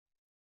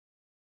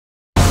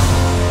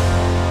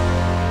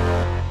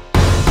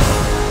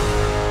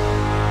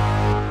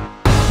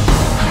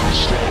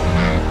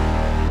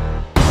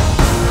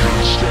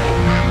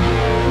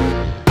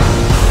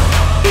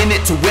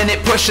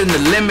limit, pushing the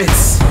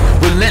limits.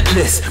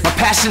 Relentless, my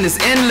passion is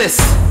endless.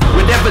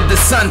 Whatever the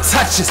sun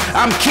touches,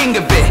 I'm king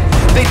of it.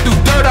 They threw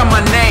dirt on my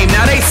name,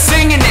 now they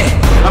singing it.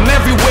 I'm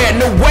everywhere,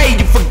 no way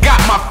you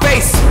forgot my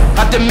face.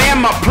 I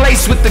demand my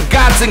place with the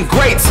gods and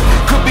greats.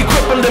 Could be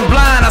crippled and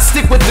blind, I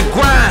stick with the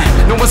grind.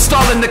 No one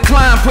stalling the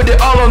climb, put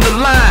it all on the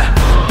line.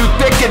 Through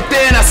thick and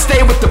thin, I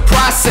stay with the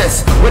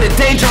process. With a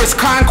dangerous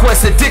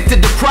conquest,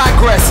 addicted to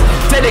progress.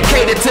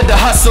 Dedicated to the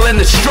hustle and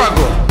the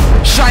struggle.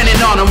 Shining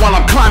on them while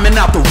I'm climbing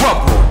out the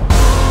rubble.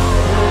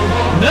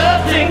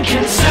 Nothing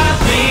can stop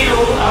me,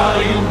 oh,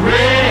 are you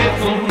ready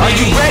for me? Are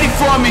you ready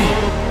for me?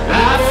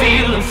 I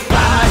feel a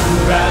fire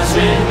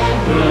rising,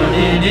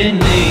 burning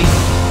in me.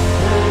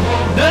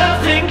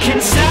 Nothing can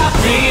stop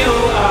me,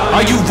 oh,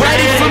 are you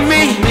ready for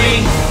me?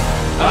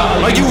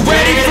 Are you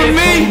ready for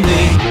me?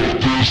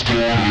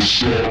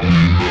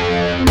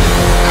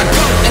 I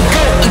go and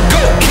go and go,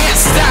 can't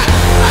stop.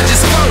 I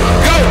just go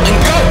and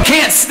go,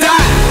 can't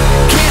stop.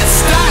 Can't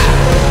stop,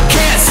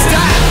 can't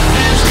stop.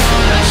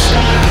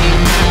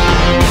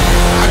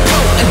 I go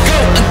and go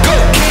and go,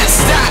 can't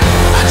stop.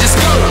 I just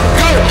go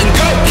and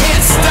go,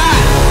 can't stop.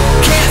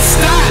 Can't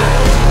stop,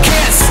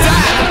 can't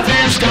stop.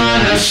 Nothing's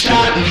gonna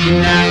stop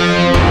me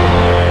now.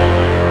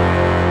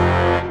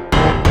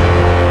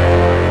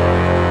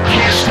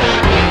 Can't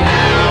stop me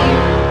now.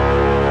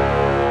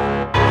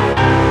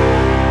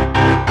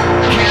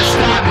 Can't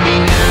stop me now. Can't stop me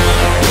now.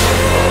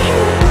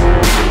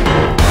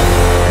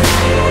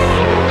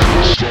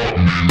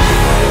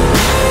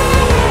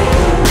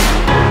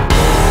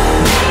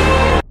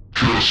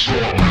 Can't stop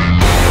me now.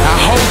 I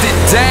hold it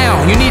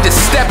down, you need to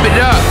step it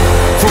up.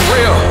 For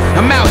real,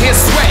 I'm out here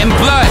sweating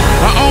blood.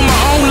 I own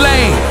my own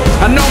lane,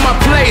 I know my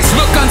place.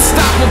 Look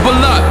unstoppable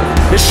up,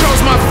 it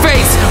shows my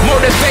face.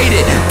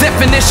 Motivated,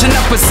 definition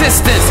of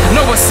persistence.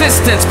 No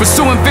assistance,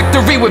 pursuing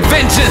victory with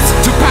vengeance.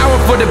 Too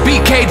powerful to be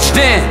caged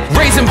in.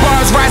 Raising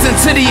bars, rising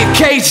to the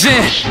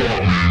occasion.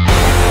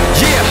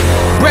 Yeah,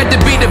 bred to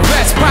be the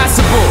best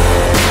possible.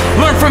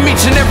 Learn from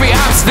each and every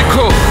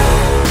obstacle.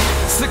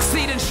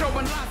 Succeed in